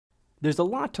There's a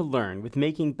lot to learn with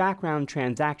making background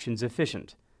transactions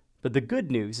efficient, but the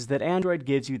good news is that Android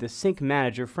gives you the Sync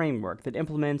Manager framework that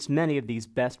implements many of these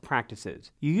best practices.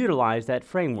 You utilize that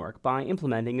framework by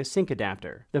implementing a sync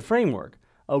adapter. The framework,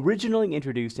 originally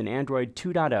introduced in Android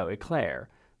 2.0 Eclair,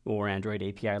 or Android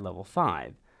API Level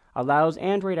 5, allows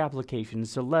Android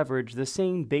applications to leverage the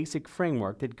same basic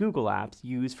framework that Google apps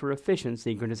use for efficient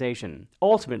synchronization.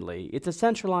 Ultimately, it's a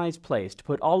centralized place to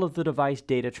put all of the device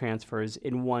data transfers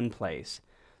in one place,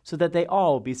 so that they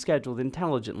all be scheduled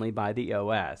intelligently by the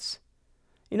OS.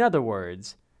 In other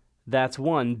words, that's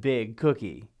one big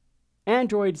cookie.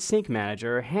 Android Sync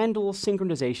Manager handles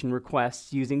synchronization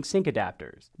requests using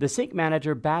SyncAdapters. The Sync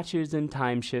Manager batches and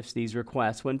time shifts these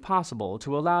requests when possible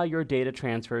to allow your data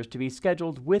transfers to be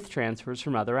scheduled with transfers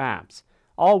from other apps,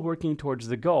 all working towards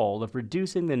the goal of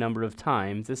reducing the number of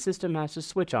times the system has to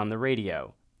switch on the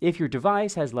radio. If your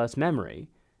device has less memory,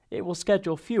 it will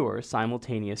schedule fewer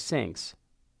simultaneous syncs.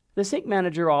 The Sync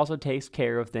Manager also takes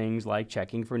care of things like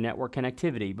checking for network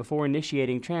connectivity before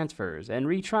initiating transfers and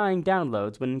retrying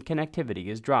downloads when connectivity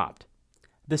is dropped.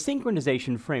 The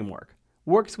synchronization framework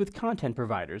works with content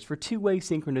providers for two-way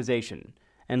synchronization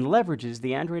and leverages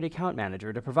the Android Account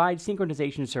Manager to provide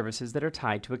synchronization services that are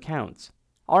tied to accounts.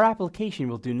 Our application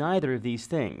will do neither of these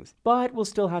things, but will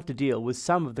still have to deal with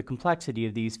some of the complexity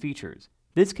of these features.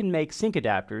 This can make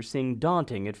SyncAdapters seem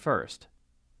daunting at first.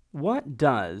 What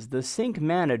does the Sync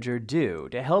Manager do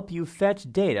to help you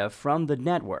fetch data from the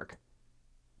network?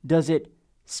 Does it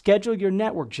schedule your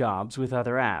network jobs with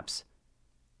other apps,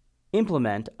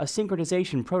 implement a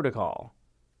synchronization protocol,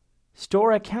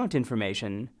 store account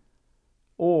information,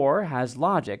 or has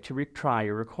logic to retry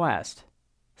your request?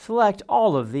 Select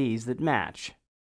all of these that match.